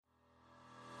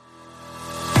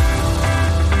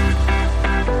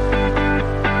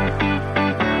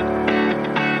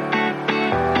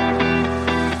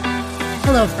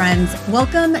Hello, friends.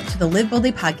 Welcome to the Live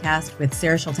Boldly podcast with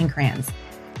Sarah Schulten-Kranz.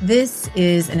 This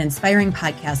is an inspiring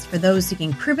podcast for those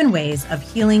seeking proven ways of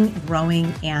healing,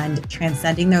 growing, and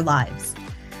transcending their lives.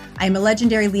 I am a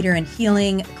legendary leader in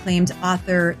healing, acclaimed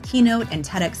author, keynote and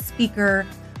TEDx speaker,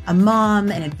 a mom,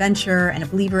 an adventurer, and a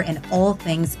believer in all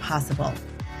things possible.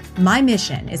 My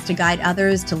mission is to guide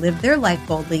others to live their life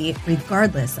boldly,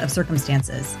 regardless of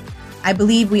circumstances. I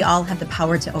believe we all have the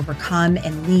power to overcome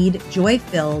and lead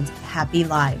joy-filled, happy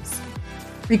lives.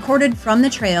 Recorded from the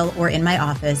trail or in my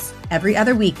office, every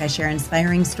other week I share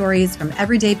inspiring stories from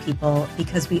everyday people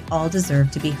because we all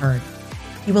deserve to be heard.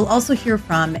 You will also hear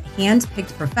from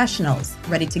hand-picked professionals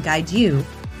ready to guide you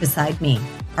beside me.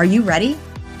 Are you ready?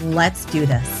 Let's do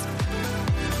this.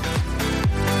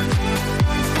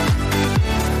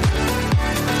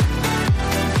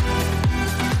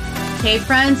 Hey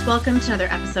friends, welcome to another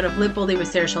episode of Live Boldly with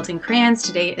Sarah Schulten-Kranz.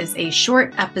 Today is a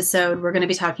short episode. We're going to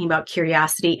be talking about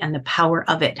curiosity and the power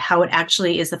of it, how it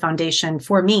actually is the foundation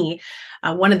for me,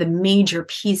 one of the major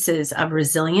pieces of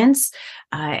resilience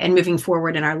and moving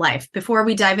forward in our life. Before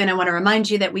we dive in, I want to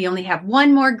remind you that we only have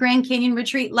one more Grand Canyon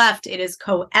retreat left. It is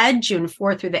co-ed June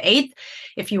 4th through the 8th.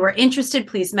 If you are interested,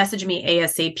 please message me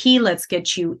ASAP. Let's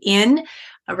get you in.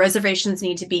 Reservations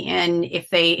need to be in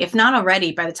if not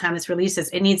already by the time this releases,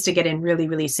 it needs to get in really,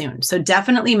 really soon. So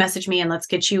definitely message me and let's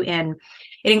get you in.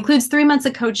 It includes 3 months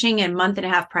of coaching, a month and a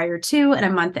half prior to, and a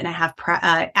month and a half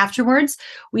afterwards.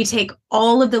 We take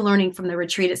all of the learning from the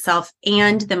retreat itself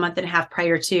and the month and a half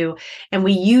prior to, and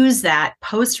we use that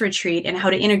post-retreat and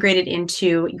how to integrate it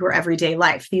into your everyday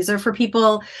life. These are for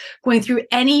people going through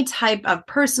any type of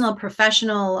personal,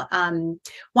 professional,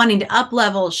 wanting to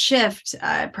up-level, shift.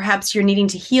 Perhaps you're needing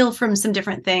to heal from some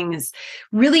different things.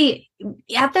 Really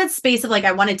at that space of like,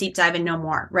 I want to deep dive and know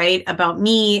more, right? About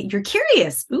me. You're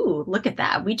curious. Ooh, look at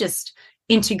that. We just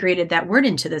integrated that word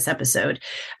into this episode.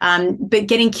 But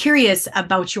getting curious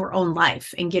about your own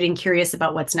life and getting curious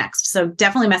about what's next. So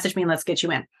definitely message me and let's get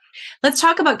you in. Let's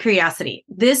talk about curiosity.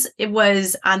 It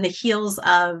was on the heels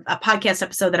of a podcast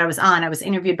episode that I was on. I was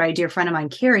interviewed by a dear friend of mine,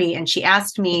 Carrie, and she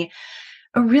asked me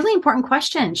a really important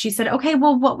question. She said, okay,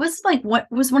 well, what was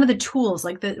one of the tools,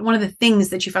 one of the things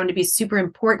that you found to be super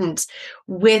important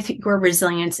with your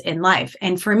resilience in life?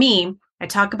 And for me, I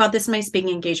talk about this in my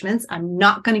speaking engagements. I'm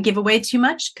not going to give away too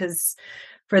much because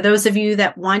for those of you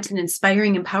that want an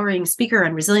inspiring, empowering speaker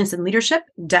on resilience and leadership,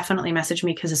 definitely message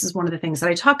me because this is one of the things that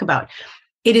I talk about.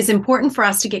 It is important for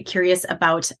us to get curious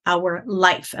about our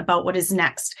life, about what is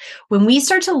next. When we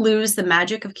start to lose the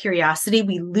magic of curiosity,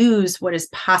 we lose what is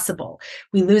possible.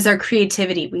 We lose our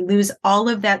creativity. We lose all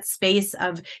of that space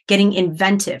of getting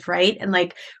inventive, right? And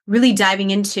like really diving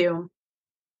into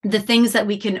the things that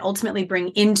we can ultimately bring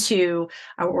into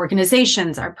our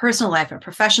organizations, our personal life, our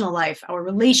professional life, our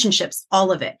relationships,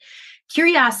 all of it.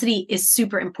 Curiosity is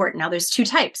super important. Now, there's 2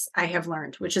 types I have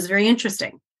learned, which is very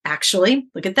interesting. Actually,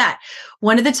 look at that.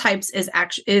 One of the types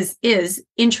is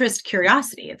interest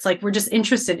curiosity. It's like we're just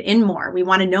interested in more. We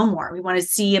want to know more. We want to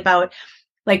see about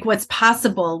like what's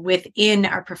possible within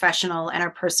our professional and our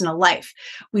personal life.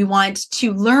 We want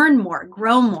to learn more,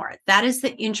 grow more. That is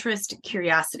the interest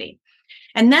curiosity.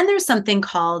 And then there's something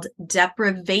called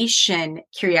deprivation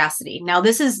curiosity. Now,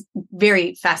 this is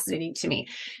very fascinating to me.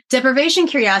 Deprivation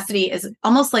curiosity is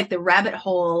almost like the rabbit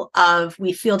hole of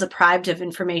we feel deprived of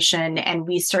information and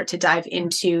we start to dive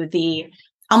into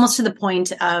almost to the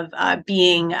point of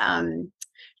being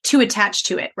too attached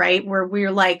to it, right? Where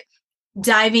we're like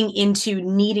diving into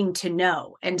needing to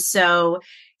know. And so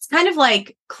it's kind of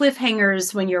like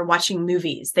cliffhangers when you're watching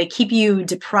movies. They keep you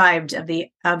deprived of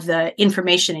the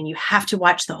information and you have to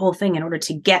watch the whole thing in order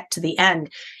to get to the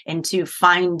end and to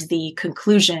find the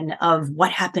conclusion of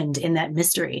what happened in that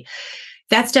mystery.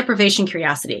 That's deprivation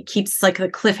curiosity. It keeps like the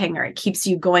cliffhanger. It keeps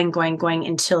you going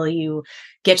until you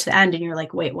get to the end and you're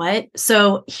like, wait, what?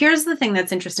 So here's the thing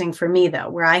that's interesting for me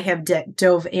though, where I have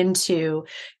dove into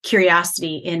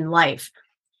curiosity in life.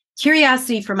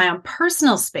 Curiosity for my own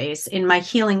personal space in my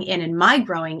healing and in my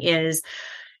growing is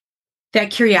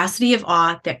that curiosity of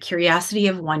awe, that curiosity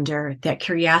of wonder, that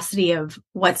curiosity of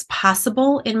what's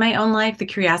possible in my own life, the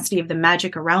curiosity of the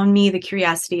magic around me, the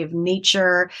curiosity of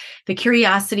nature, the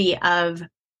curiosity of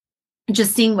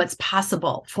just seeing what's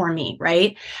possible for me,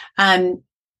 right?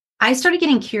 I started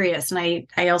getting curious, and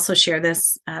I also share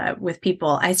this with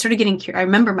people. I started getting curious. I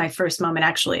remember my first moment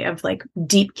actually of like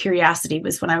deep curiosity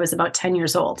was when I was about 10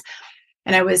 years old,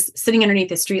 and I was sitting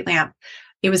underneath a street lamp.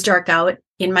 It was dark out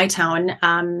in my town,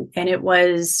 and it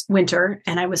was winter,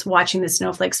 and I was watching the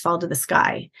snowflakes fall to the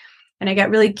sky. And I got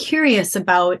really curious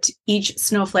about each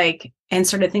snowflake and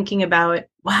started thinking about,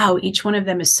 wow, each one of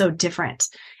them is so different.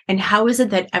 And how is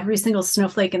it that every single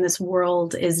snowflake in this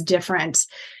world is different?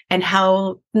 And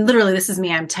how, literally, this is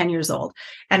me, I'm 10 years old.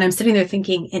 And I'm sitting there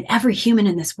thinking, and every human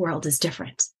in this world is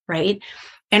different, right?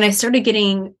 And I started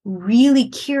getting really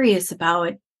curious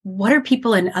about what are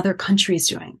people in other countries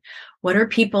doing? What are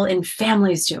people in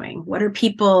families doing? What are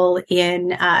people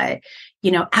in,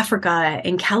 Africa,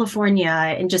 in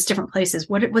California, in just different places?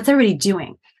 What's everybody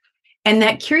doing? And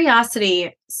that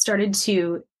curiosity started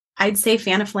to, I'd say,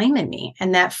 fan a flame in me.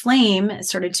 And that flame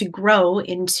started to grow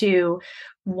into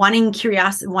wanting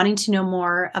curiosity, wanting to know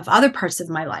more of other parts of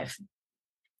my life.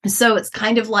 So it's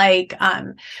kind of like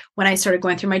when I started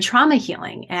going through my trauma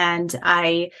healing and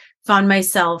I found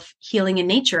myself healing in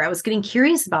nature, I was getting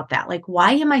curious about that. Like,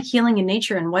 why am I healing in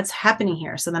nature and what's happening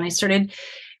here? So then I started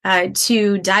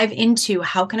to dive into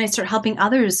how can I start helping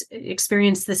others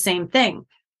experience the same thing?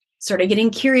 Started getting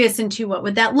curious into what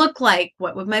would that look like?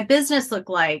 What would my business look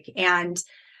like? And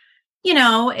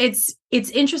it's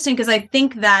interesting because I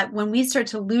think that when we start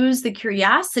to lose the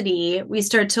curiosity, we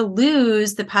start to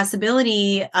lose the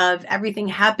possibility of everything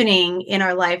happening in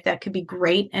our life that could be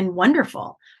great and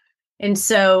wonderful. And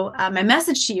so my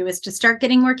message to you is to start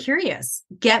getting more curious,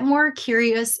 get more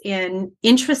curious and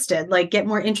interested, like get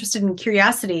more interested in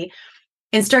curiosity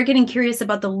and start getting curious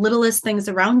about the littlest things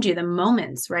around you, the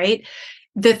moments, right?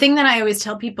 The thing that I always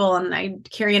tell people, and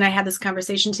Carrie and I had this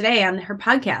conversation today on her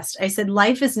podcast, I said,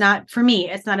 life is not, for me,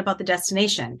 it's not about the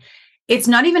destination. It's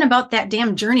not even about that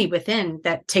damn journey within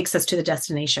that takes us to the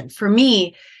destination. For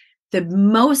me, the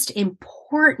most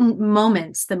important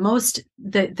moments,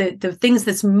 the things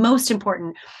that's most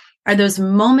important are those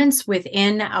moments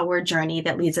within our journey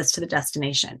that leads us to the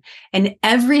destination. And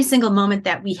every single moment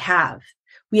that we have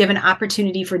an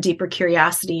opportunity for deeper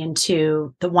curiosity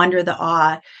into the wonder, the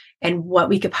awe, and what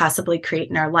we could possibly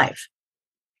create in our life.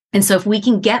 And so if we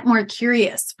can get more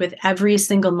curious with every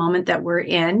single moment that we're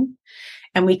in,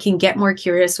 and we can get more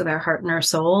curious with our heart and our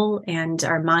soul and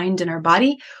our mind and our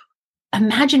body,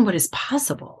 imagine what is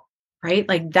possible, right?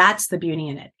 Like that's the beauty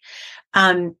in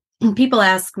it. People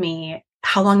ask me,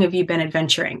 how long have you been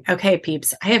adventuring? Okay,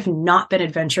 peeps, I have not been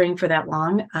adventuring for that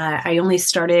long. I only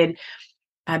started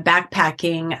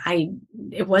backpacking.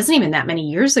 It wasn't even that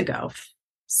many years ago.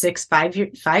 5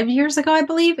 years ago, I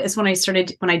believe, is when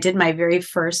I did my very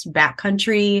first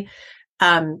backcountry,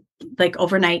 like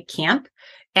overnight camp.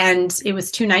 And it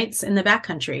was 2 nights in the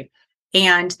backcountry.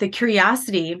 And the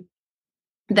curiosity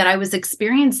that I was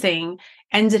experiencing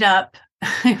ended up,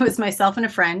 it was myself and a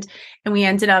friend, and we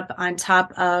ended up on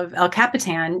top of El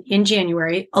Capitan in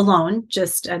January alone,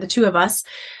 just the two of us,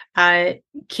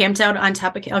 camped out on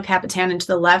top of El Capitan, and to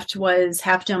the left was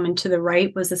Half Dome, and to the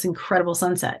right was this incredible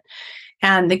sunset.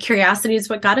 And the curiosity is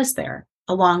what got us there,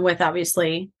 along with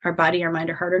obviously our body, our mind,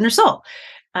 our heart, and our soul.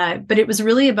 But it was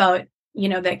really about,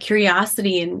 that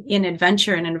curiosity in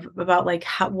adventure and about like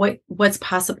what's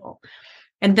possible.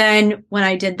 And then when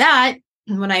I did that,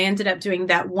 when I ended up doing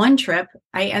that one trip,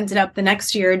 I ended up the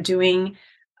next year doing,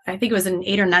 I think it was an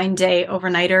 8 or 9 day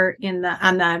overnighter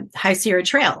on the High Sierra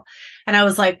Trail. And I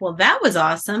was like, well, that was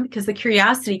awesome because the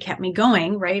curiosity kept me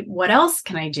going, right? What else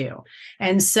can I do?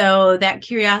 And so that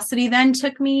curiosity then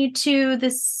took me to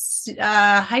this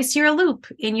High Sierra Loop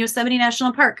in Yosemite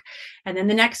National Park. And then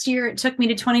the next year it took me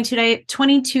to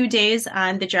 22 days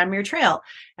on the John Muir Trail.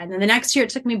 And then the next year it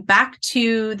took me back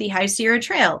to the High Sierra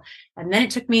Trail. And then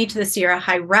it took me to the Sierra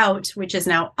High Route, which is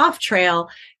now off trail.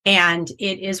 And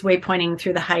it is waypointing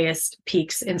through the highest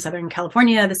peaks in Southern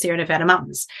California, the Sierra Nevada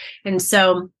mountains. And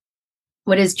so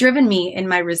what has driven me in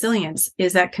my resilience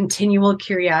is that continual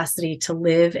curiosity to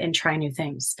live and try new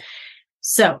things.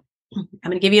 So I'm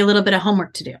going to give you a little bit of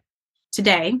homework to do.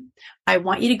 Today, I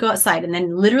want you to go outside and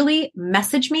then literally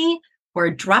message me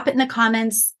or drop it in the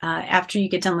comments after you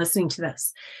get done listening to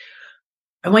this.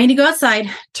 I want you to go outside,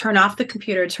 turn off the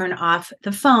computer, turn off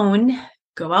the phone,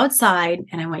 go outside,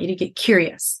 and I want you to get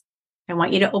curious. I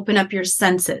want you to open up your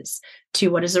senses to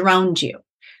what is around you.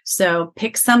 So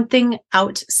pick something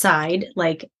outside,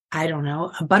 like, I don't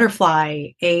know, a butterfly,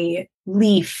 a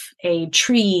leaf, a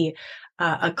tree,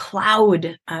 a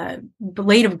cloud, a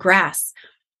blade of grass,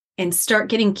 and start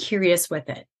getting curious with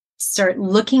it. Start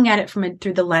looking at it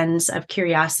through the lens of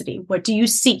curiosity. What do you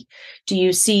see? Do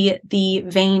you see the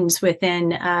veins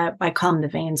within, I call them the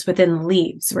veins within the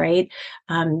leaves, right?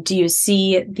 Do you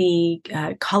see the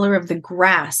color of the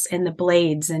grass and the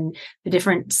blades and the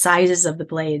different sizes of the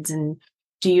blades? And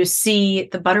do you see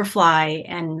the butterfly?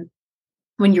 And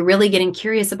when you're really getting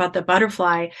curious about the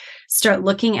butterfly, start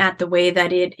looking at the way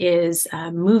that it is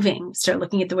moving. Start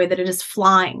looking at the way that it is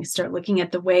flying. Start looking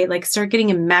at the way, start getting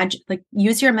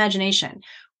use your imagination.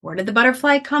 Where did the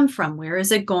butterfly come from? Where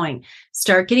is it going?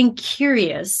 Start getting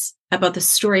curious about the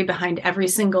story behind every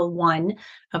single one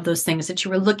of those things that you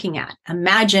were looking at.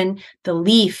 Imagine the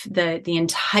leaf, the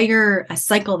entire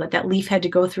cycle that leaf had to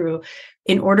go through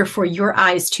in order for your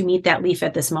eyes to meet that leaf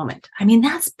at this moment. I mean,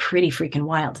 that's pretty freaking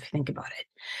wild if you think about it.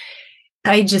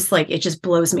 It just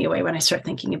blows me away when I start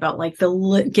thinking about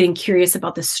getting curious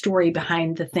about the story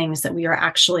behind the things that we are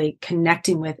actually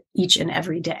connecting with each and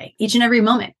every day, each and every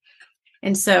moment.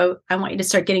 And so I want you to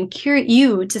start getting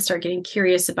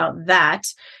curious about that.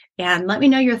 And let me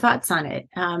know your thoughts on it.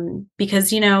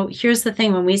 Because, here's the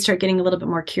thing. When we start getting a little bit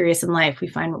more curious in life, we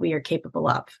find what we are capable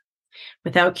of.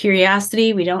 Without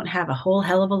curiosity, we don't have a whole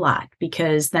hell of a lot,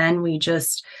 because then we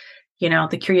just,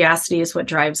 the curiosity is what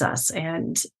drives us.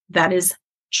 And that has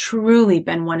truly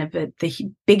been one of the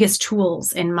biggest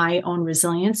tools in my own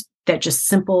resilience, that just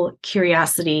simple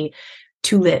curiosity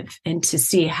to live and to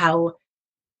see how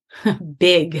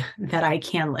big that I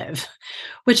can live,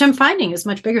 which I'm finding is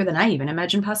much bigger than I even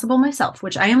imagined possible myself,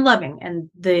 which I am loving. And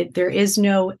there is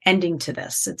no ending to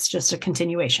this. It's just a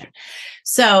continuation.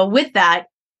 So with that,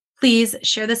 please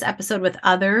share this episode with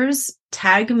others.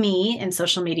 Tag me in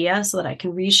social media so that I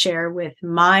can reshare with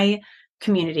my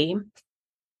community.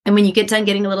 And when you get done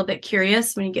getting a little bit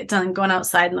curious, when you get done going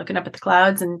outside and looking up at the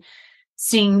clouds and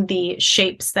seeing the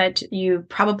shapes that you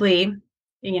probably,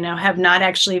 have not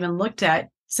actually even looked at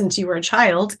since you were a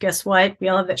child, guess what? We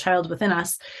all have that child within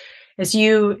us. As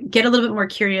you get a little bit more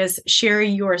curious, share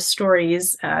your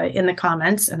stories in the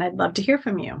comments, and I'd love to hear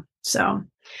from you. So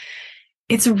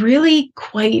it's really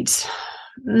quite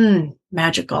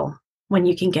magical when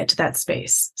you can get to that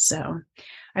space. So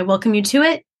I welcome you to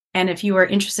it. And if you are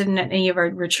interested in any of our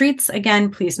retreats,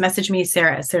 again, please message me,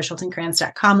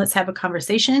 Sarah@SarahSchultingKranz.com. Let's have a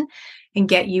conversation and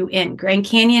get you in. Grand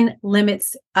Canyon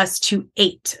limits us to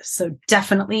 8. So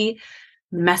definitely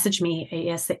message me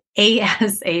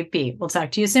ASAP. We'll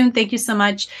talk to you soon. Thank you so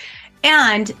much.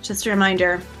 And just a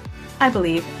reminder, I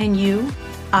believe in you,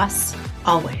 us,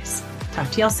 always.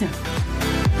 Talk to y'all soon.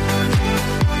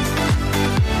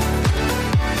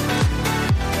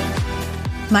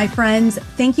 My friends,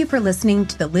 thank you for listening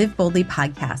to the Live Boldly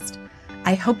podcast.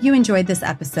 I hope you enjoyed this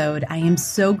episode. I am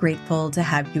so grateful to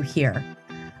have you here.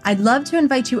 I'd love to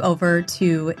invite you over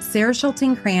to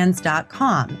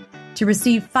SarahSchultingKranz.com to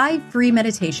receive 5 free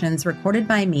meditations recorded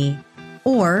by me,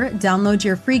 or download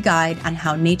your free guide on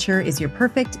how nature is your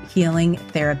perfect healing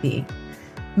therapy.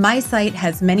 My site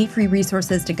has many free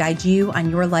resources to guide you on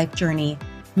your life journey,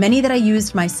 many that I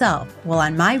used myself while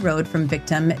on my road from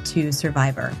victim to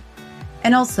survivor.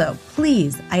 And also,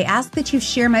 please, I ask that you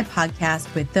share my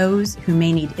podcast with those who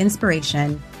may need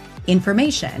inspiration,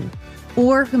 information,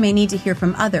 or who may need to hear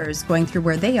from others going through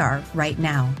where they are right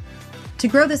now. To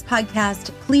grow this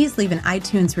podcast, please leave an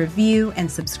iTunes review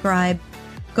and subscribe.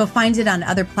 Go find it on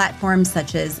other platforms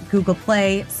such as Google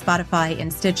Play, Spotify,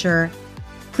 and Stitcher.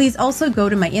 Please also go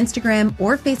to my Instagram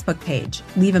or Facebook page,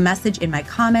 leave a message in my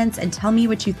comments, and tell me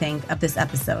what you think of this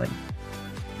episode.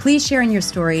 Please share in your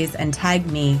stories and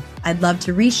tag me. I'd love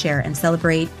to reshare and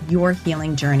celebrate your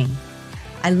healing journey.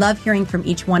 I love hearing from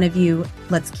each one of you.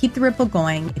 Let's keep the ripple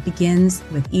going. It begins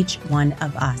with each one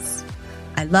of us.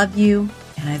 I love you.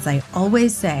 And as I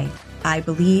always say, I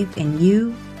believe in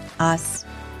you, us,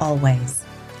 always.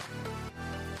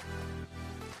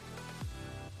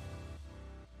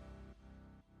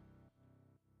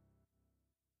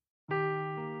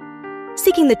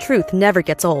 Seeking the truth never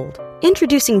gets old.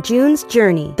 Introducing June's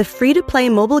Journey, the free-to-play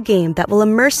mobile game that will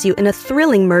immerse you in a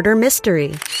thrilling murder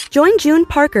mystery. Join June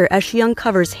Parker as she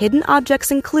uncovers hidden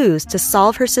objects and clues to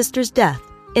solve her sister's death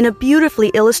in a beautifully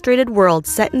illustrated world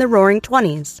set in the Roaring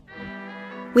 '20s.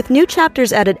 With new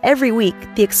chapters added every week,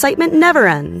 the excitement never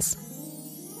ends.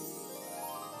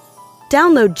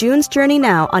 Download June's Journey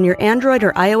now on your Android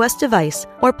or iOS device,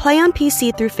 or play on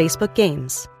PC through Facebook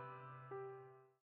Games.